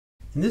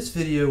In this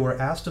video, we're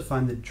asked to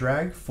find the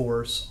drag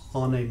force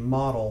on a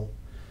model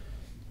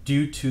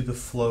due to the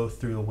flow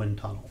through a wind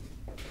tunnel.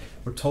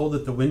 We're told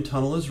that the wind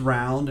tunnel is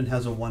round and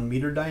has a 1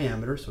 meter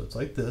diameter, so it's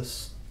like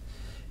this.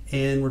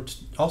 And we're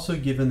also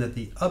given that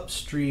the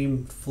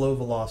upstream flow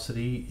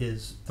velocity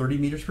is 30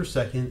 meters per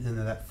second and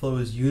that flow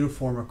is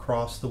uniform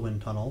across the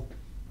wind tunnel.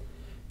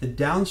 The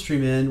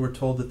downstream end, we're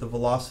told that the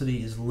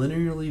velocity is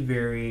linearly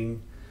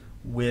varying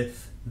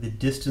with the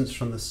distance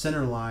from the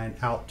center line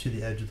out to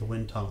the edge of the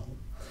wind tunnel.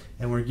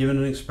 And we're given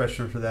an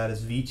expression for that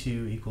as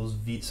V2 equals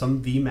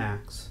some V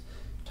max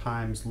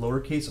times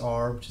lowercase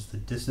r, which is the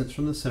distance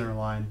from the center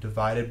line,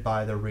 divided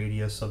by the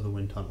radius of the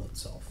wind tunnel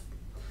itself.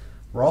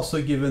 We're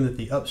also given that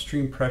the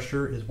upstream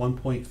pressure is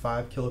 1.5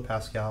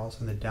 kilopascals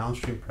and the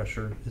downstream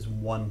pressure is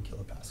 1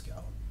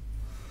 kilopascal.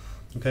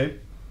 Okay?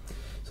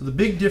 So the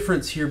big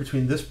difference here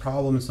between this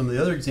problem and some of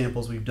the other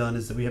examples we've done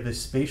is that we have a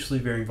spatially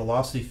varying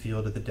velocity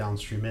field at the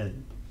downstream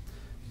end.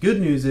 The good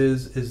news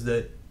is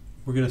that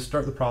we're going to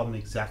start the problem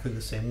exactly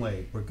the same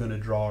way. We're going to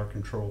draw our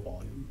control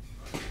volume.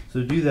 So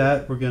to do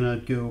that, we're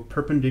going to go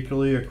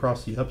perpendicularly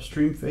across the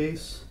upstream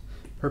face,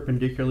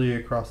 perpendicularly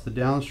across the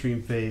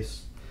downstream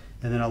face,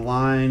 and then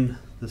align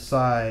the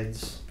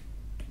sides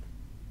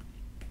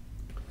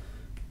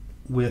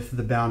with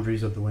the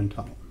boundaries of the wind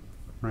tunnel,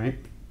 right?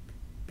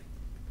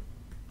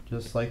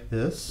 Just like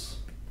this.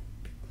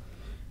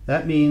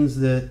 That means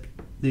that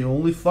the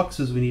only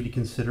fluxes we need to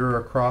consider are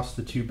across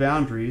the two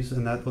boundaries,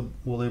 and that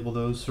we'll label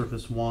those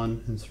surface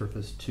 1 and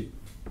surface 2.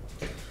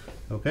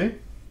 Okay?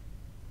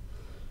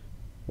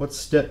 What's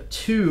step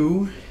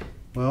 2?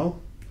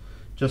 Well,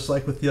 just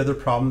like with the other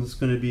problems, it's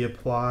going to be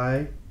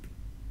apply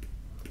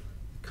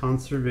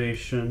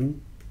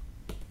conservation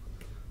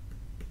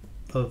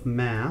of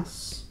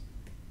mass.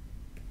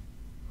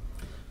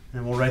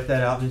 And we'll write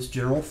that out in its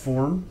general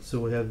form. So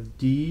we have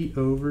d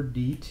over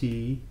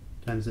dt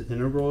times the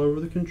integral over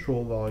the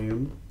control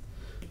volume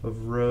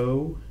of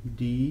rho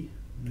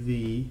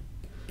dv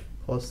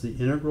plus the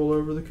integral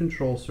over the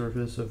control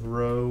surface of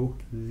rho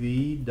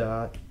v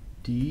dot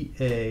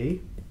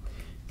dA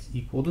is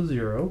equal to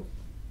 0.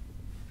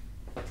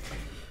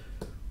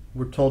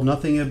 We're told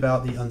nothing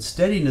about the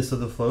unsteadiness of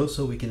the flow,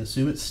 so we can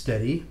assume it's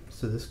steady.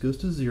 So this goes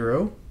to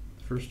 0,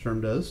 the first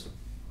term does.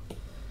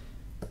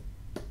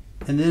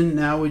 And then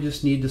now we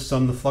just need to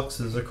sum the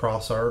fluxes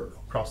across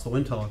the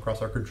wind tunnel,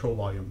 across our control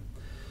volume.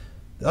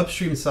 The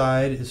upstream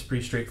side is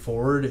pretty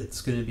straightforward.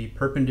 It's going to be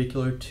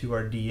perpendicular to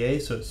our dA,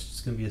 so it's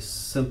just going to be a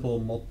simple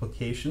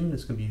multiplication.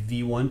 It's going to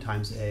be V1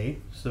 times A.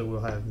 So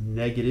we'll have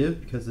negative,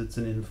 because it's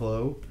an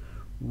inflow,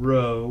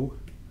 rho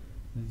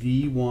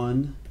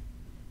V1A.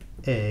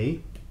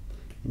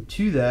 And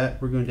to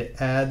that, we're going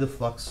to add the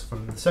flux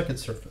from the second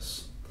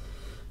surface.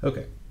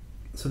 Okay,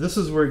 so this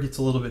is where it gets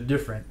a little bit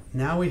different.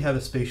 Now we have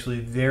a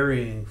spatially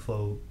varying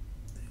flow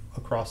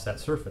across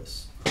that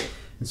surface.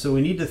 And so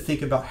we need to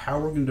think about how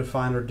we're going to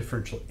define our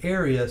differential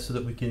area so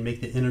that we can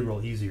make the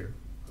integral easier.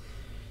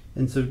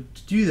 And so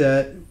to do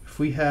that, if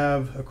we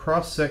have a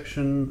cross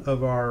section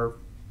of our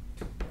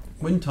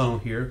wind tunnel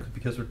here,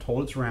 because we're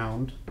told it's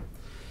round,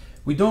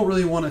 we don't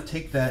really want to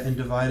take that and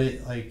divide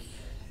it like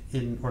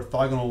in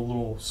orthogonal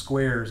little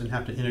squares and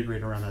have to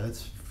integrate around that.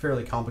 It's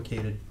fairly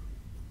complicated.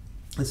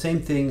 The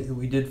same thing that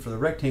we did for the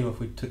rectangle, if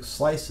we took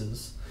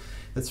slices,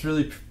 that's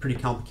really pretty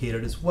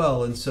complicated as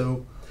well. And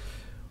so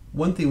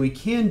one thing we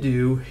can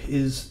do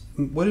is,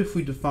 what if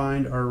we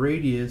defined our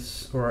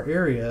radius or our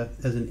area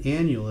as an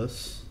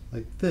annulus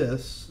like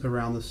this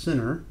around the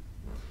center,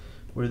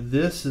 where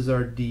this is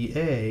our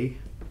dA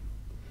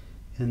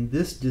and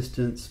this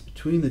distance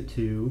between the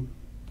two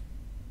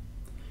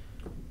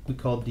we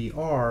call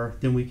dr,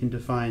 then we can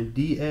define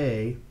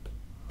dA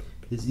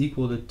is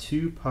equal to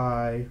 2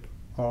 pi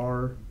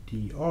r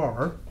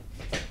dr.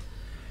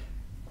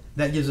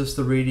 That gives us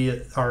the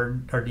radius, our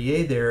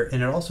dA there,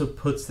 and it also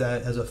puts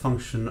that as a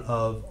function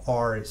of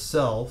r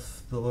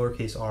itself, the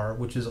lowercase r,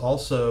 which is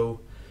also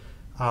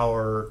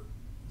the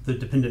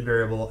dependent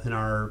variable in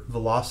our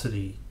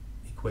velocity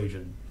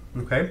equation.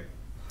 Okay,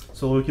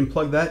 so we can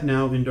plug that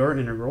now into our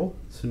integral.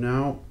 So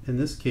now in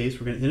this case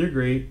we're going to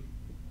integrate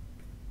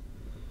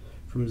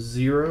from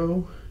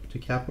 0 to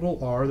capital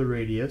R, the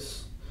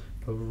radius,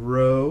 of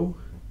rho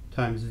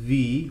times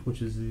v, which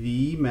is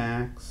v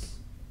max,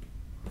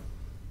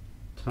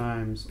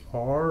 times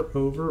r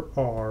over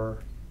r.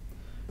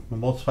 We'll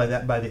multiply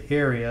that by the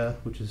area,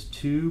 which is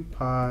 2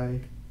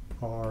 pi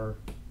r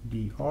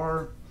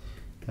dr.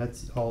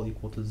 That's all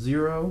equal to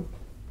 0.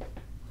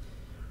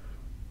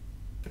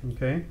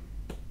 Okay,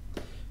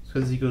 so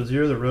as equal to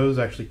 0, the rows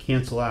actually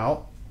cancel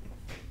out,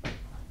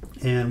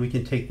 and we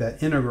can take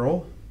that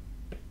integral.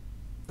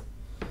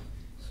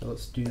 So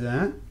let's do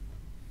that.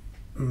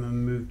 I'm going to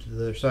move to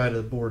the other side of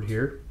the board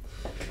here.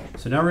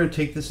 So now we're going to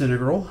take this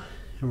integral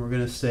and we're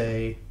going to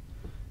say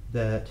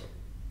that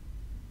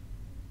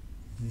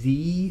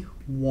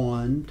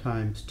V1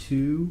 times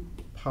 2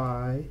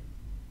 pi,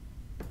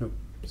 no,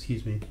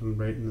 excuse me, I'm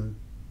writing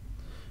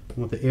I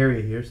want the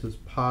area here, so it's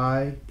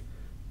pi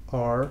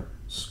r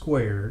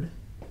squared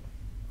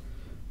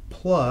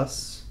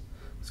plus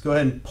Let's go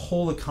ahead and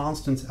pull the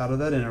constants out of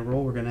that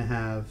integral. We're going to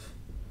have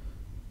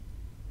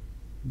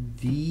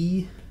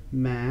v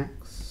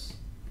max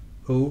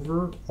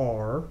over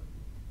r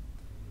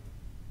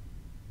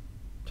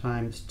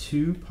times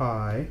 2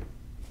 pi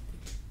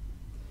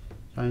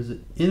times the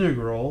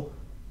integral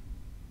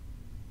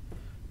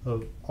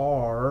of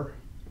r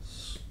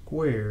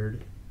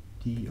squared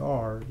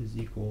dr is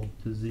equal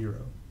to 0.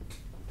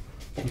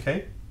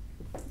 Okay?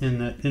 And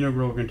that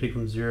integral we're going to take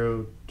from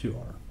 0 to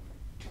r.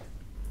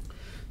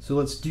 So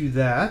let's do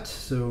that.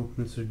 So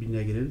this would be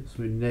negative.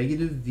 So we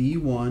negative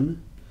v1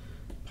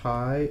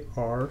 pi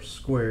r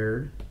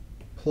squared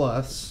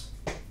plus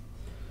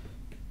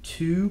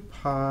 2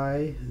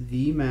 pi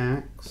v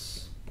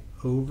max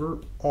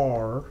over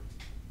r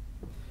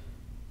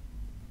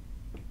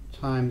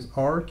times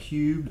r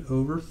cubed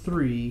over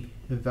 3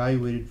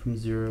 evaluated from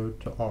 0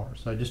 to r.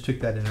 So I just took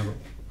that integral,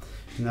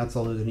 and that's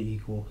all going to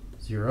equal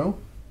 0.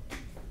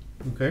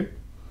 Okay.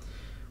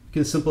 We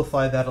can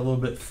simplify that a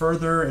little bit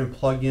further and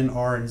plug in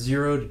r and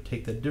 0 to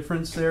take the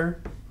difference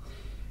there.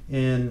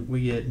 And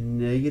we get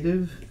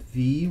negative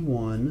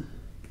v1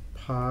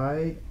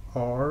 pi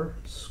r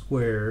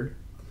squared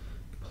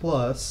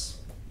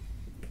plus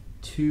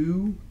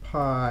 2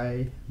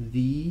 pi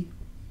v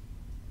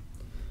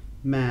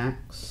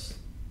max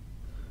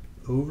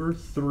over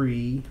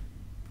 3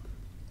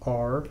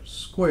 r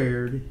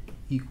squared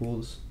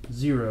equals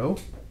 0.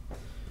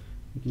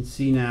 You can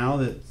see now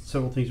that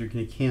several things are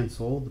going to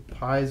cancel. The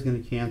pi is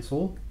going to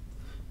cancel,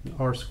 and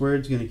r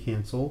squared is going to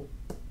cancel.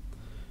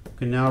 We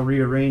can now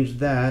rearrange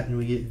that, and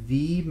we get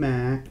v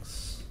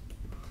max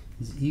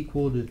is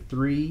equal to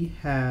 3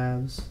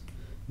 halves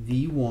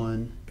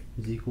v1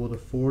 is equal to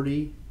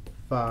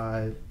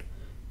 45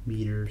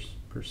 meters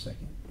per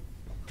second.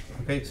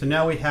 Okay, so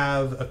now we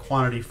have a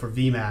quantity for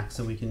Vmax,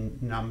 and we can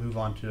now move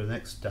on to the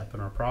next step in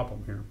our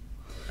problem here.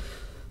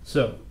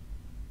 So,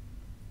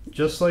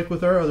 just like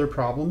with our other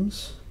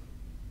problems,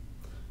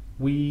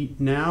 we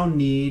now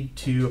need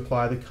to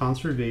apply the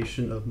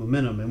conservation of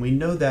momentum, and we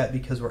know that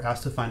because we're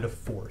asked to find a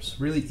force.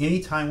 Really,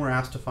 anytime we're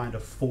asked to find a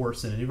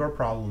force in any of our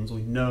problems,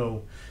 we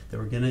know that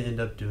we're going to end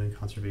up doing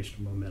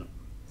conservation of momentum.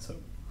 So,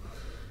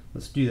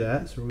 let's do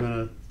that. So we're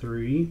going to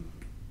 3,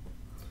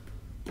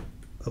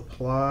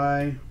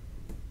 apply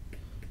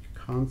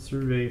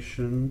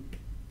conservation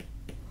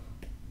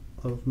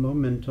of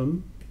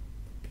momentum.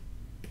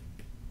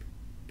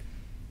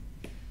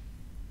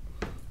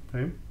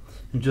 Okay,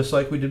 and just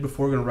like we did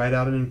before, we're going to write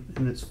out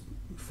in its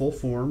full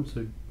form.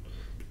 So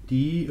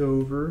d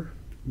over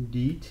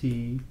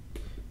dt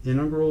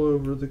integral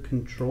over the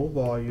control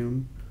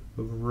volume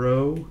of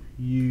rho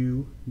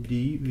u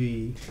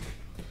dv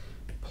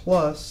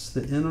plus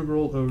the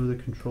integral over the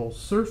control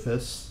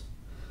surface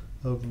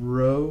of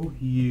rho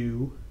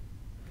u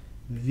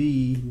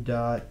v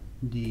dot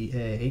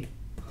dA,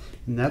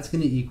 and that's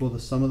going to equal the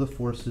sum of the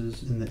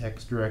forces in the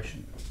x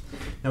direction.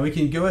 Now we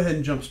can go ahead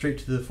and jump straight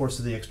to the force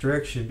in the x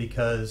direction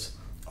because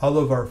all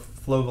of our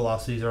flow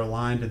velocities are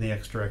aligned in the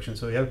x direction,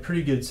 so we have a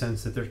pretty good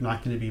sense that there's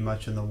not going to be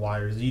much in the y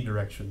or z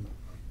direction.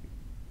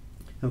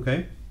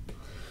 Okay,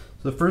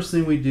 so the first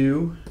thing we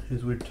do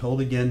is we're told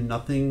again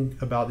nothing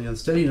about the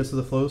unsteadiness of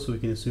the flow, so we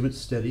can assume it's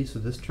steady, so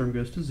this term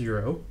goes to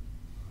 0.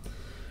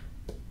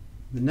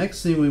 The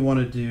next thing we want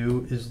to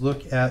do is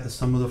look at the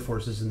sum of the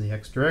forces in the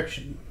x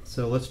direction.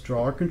 So let's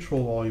draw our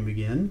control volume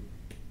again.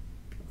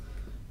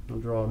 I'll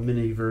draw a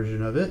mini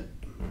version of it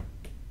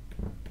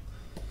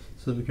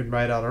so that we can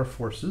write out our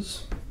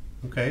forces.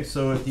 Okay,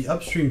 so at the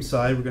upstream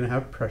side we're going to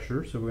have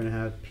pressure, so we're going to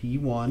have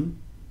P1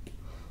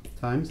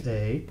 times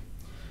A.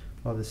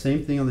 We'll have the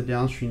same thing on the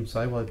downstream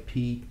side, we'll have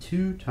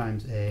P2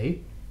 times A.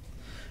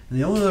 And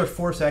the only other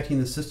force acting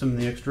in the system in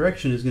the x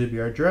direction is going to be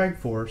our drag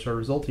force, our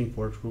resulting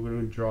force. We're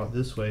going to draw it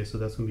this way, so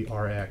that's going to be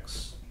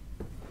Rx.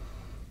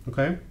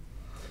 Okay?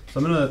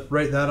 So I'm going to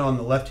write that on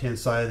the left-hand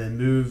side and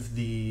move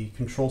the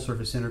control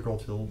surface integral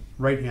to the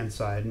right-hand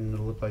side, and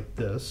it'll look like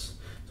this.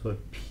 So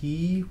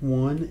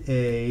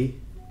P1A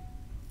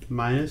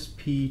minus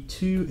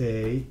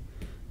P2A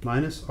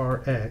minus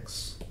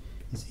Rx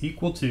is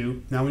equal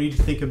to, now we need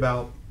to think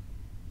about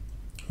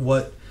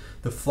what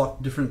the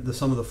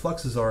sum of the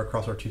fluxes are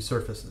across our two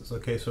surfaces.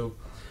 Okay, so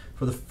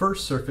for the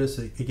first surface,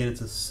 again,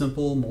 it's a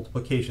simple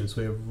multiplication.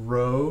 So we have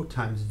rho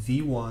times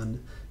V1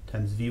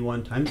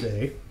 times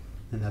A,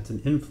 and that's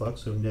an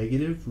influx, so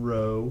negative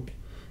rho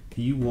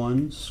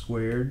V1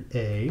 squared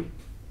A.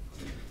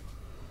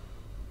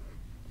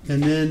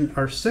 And then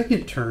our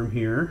second term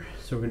here,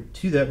 so we're going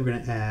to that we're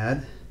going to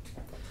add,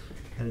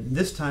 and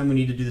this time we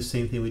need to do the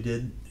same thing we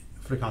did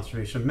for the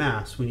conservation of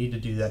mass. We need to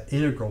do that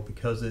integral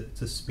because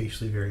it's a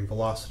spatially varying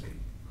velocity.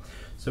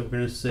 So we're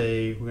going to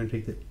say we're going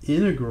to take the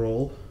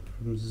integral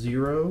from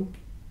 0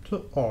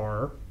 to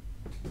r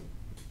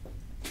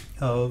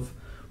of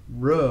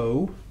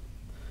rho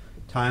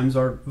times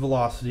our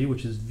velocity,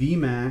 which is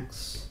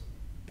Vmax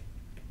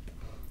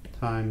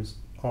times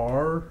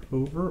r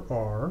over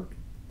r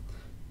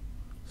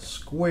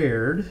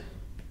squared,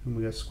 and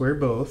we got to square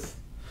both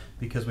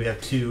because we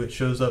have 2. It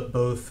shows up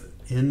both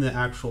in the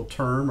actual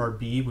term, our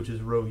b, which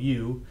is rho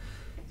u,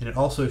 And it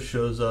also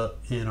shows up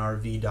in our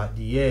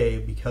v.dA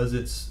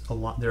because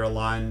they're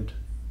aligned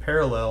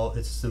parallel,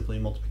 it's simply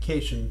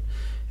multiplication.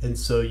 And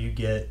so you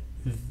get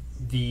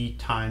v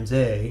times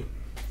a,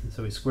 and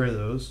so we square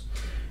those.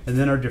 And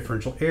then our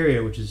differential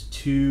area, which is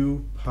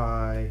 2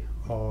 pi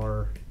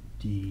r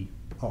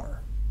dr.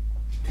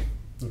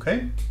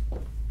 Okay?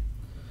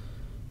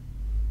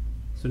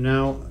 So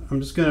now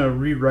I'm just going to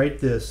rewrite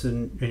this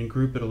and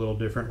group it a little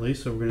differently.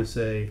 So we're going to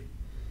say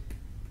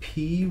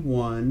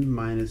P1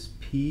 minus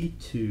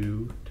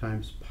P2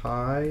 times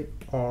pi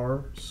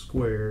r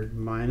squared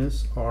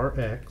minus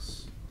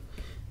rx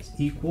is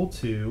equal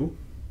to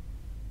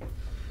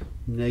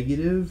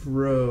negative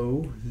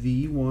rho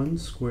v1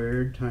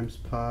 squared times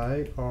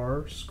pi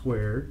r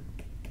squared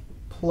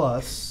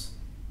plus,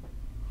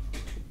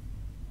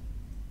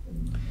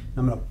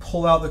 I'm going to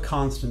pull out the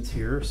constants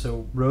here.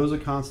 So rho is a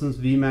constant,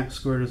 v max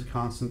squared is a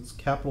constant,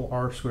 capital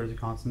R squared is a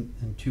constant,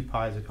 and 2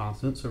 pi is a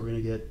constant. So we're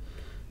going to get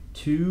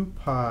 2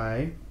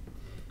 pi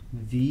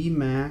v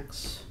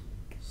max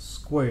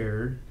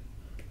squared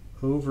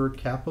over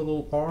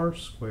capital R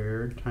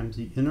squared times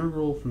the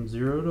integral from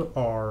 0 to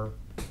r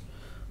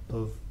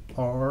of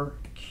r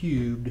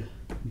cubed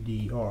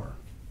dr.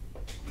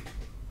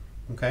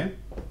 Okay?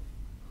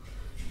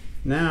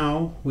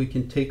 Now we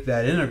can take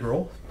that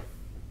integral.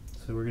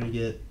 So we're going to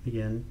get,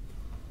 again,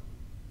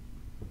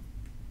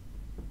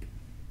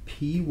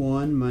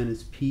 P1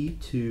 minus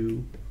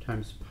P2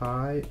 times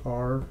pi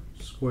r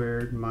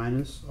squared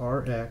minus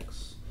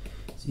rx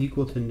is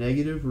equal to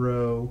negative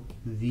rho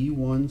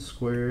v1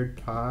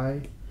 squared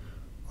pi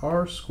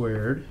r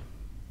squared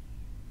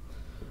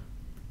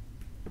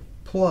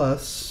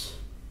plus,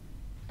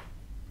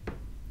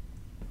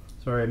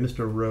 sorry, I missed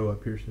a row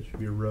up here, so there should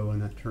be a row in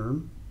that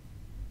term.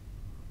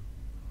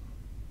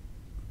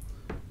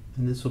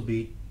 And this will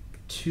be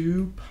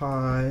 2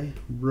 pi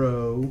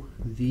rho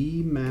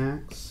v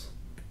max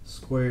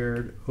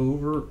squared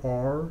over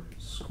r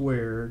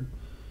squared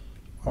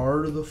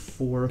r to the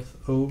 4th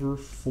over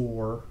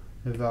 4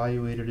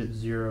 evaluated at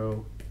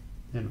 0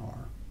 and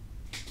r.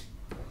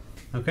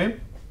 Okay?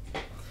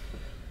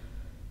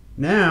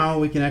 Now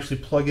we can actually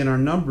plug in our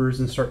numbers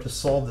and start to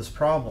solve this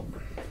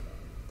problem.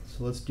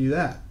 So let's do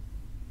that.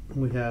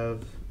 We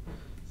have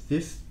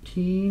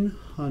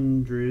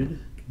 1500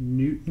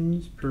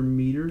 newtons per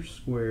meter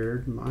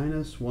squared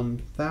minus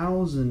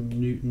 1000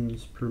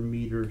 newtons per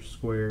meter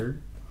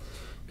squared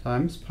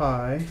times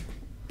pi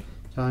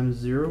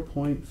times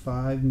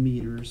 0.5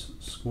 meters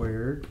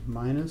squared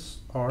minus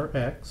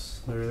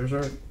rx. There's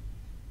our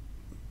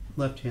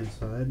left hand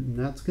side, and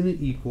that's going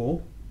to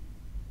equal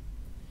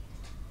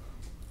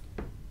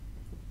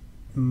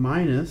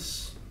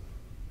minus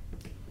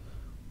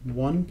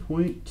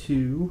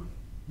 1.2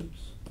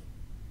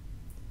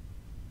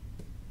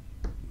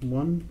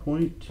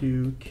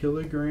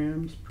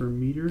 kilograms per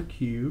meter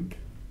cubed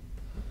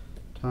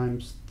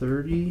times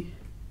 30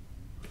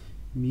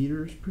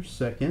 meters per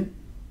second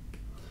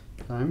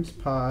times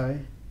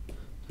pi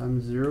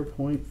times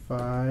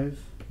 0.5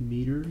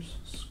 meters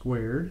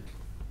squared.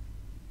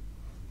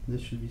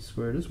 This should be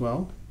squared as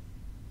well.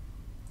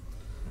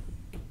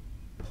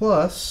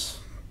 Plus,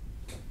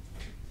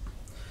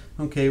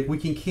 okay, we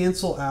can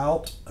cancel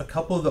out a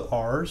couple of the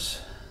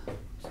r's,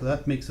 so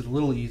that makes it a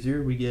little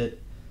easier. We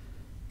get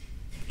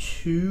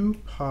 2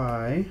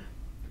 pi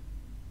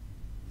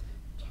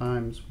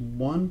times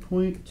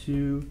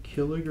 1.2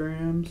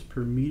 kilograms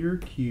per meter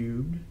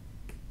cubed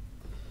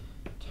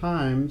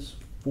times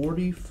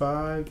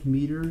 45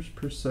 meters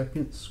per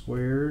second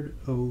squared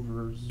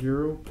over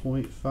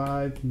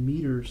 0.5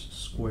 meters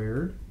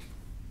squared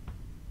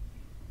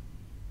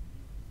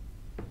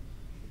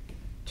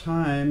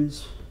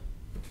times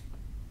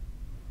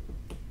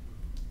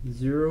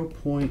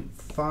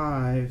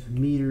 0.5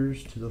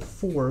 meters to the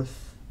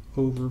 4th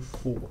over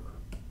 4.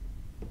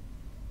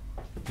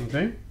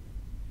 Okay?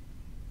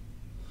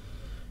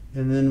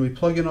 And then we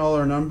plug in all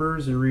our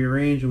numbers and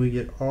rearrange, and we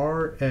get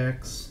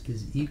Rx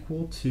is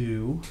equal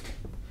to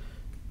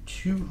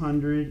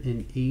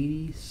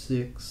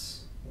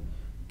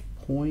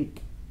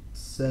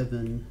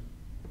 286.7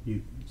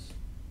 newtons.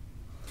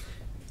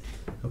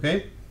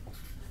 Okay?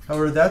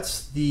 However,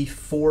 that's the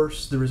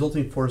force, the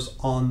resulting force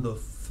on the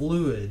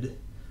fluid,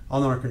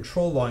 on our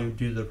control volume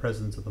due to the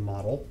presence of the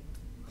model.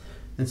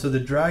 And so the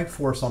drag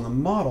force on the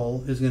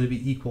model is going to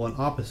be equal and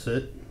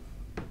opposite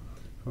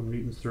from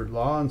Newton's third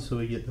law, and so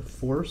we get the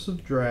force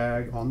of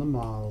drag on the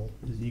model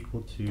is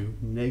equal to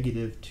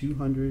negative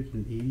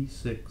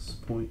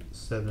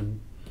 286.7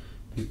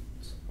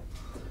 newtons.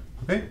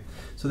 Okay,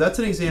 so that's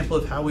an example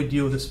of how we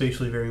deal with a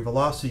spatially varying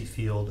velocity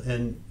field,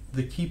 and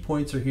the key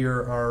points here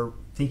are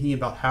thinking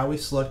about how we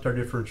select our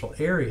differential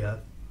area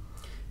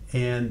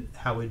and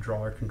how we draw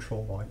our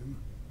control volume.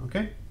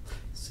 Okay,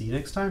 see you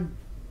next time.